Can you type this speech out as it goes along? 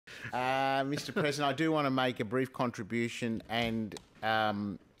Mr. President, I do want to make a brief contribution and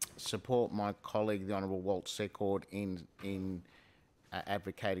support my colleague, the Honourable Walt Secord, in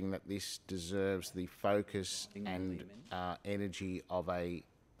advocating that this deserves the focus and energy of a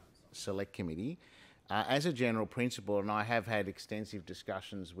select committee. As a general principle, and I have had extensive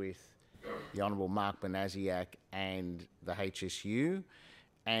discussions with the Honourable Mark Banasiak and the HSU,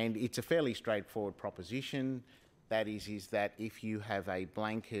 and it's a fairly straightforward proposition. That is that if you have a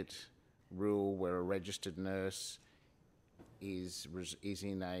blanket rule where a registered nurse is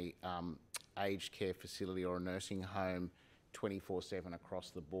in a aged care facility or a nursing home 24/7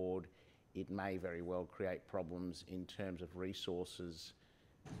 across the board, it may very well create problems in terms of resources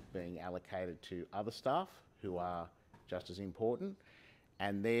being allocated to other staff who are just as important,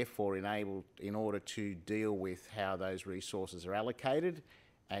 and therefore in order to deal with how those resources are allocated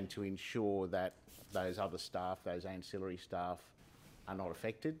and to ensure that those other staff, those ancillary staff, are not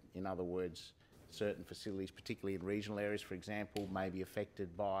affected. In other words, certain facilities, particularly in regional areas, for example, may be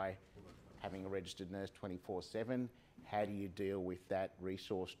affected by having a registered nurse 24/7. How do you deal with that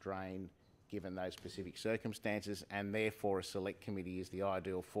resource drain given those specific circumstances? And therefore a select committee is the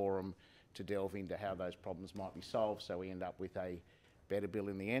ideal forum to delve into how those problems might be solved, so we end up with a better bill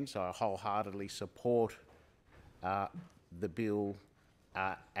in the end. So I wholeheartedly support the bill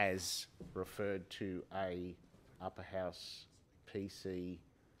as referred to a upper house PC,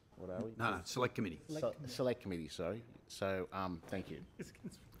 what are we? No, select committee. Select committee, sorry. So thank you.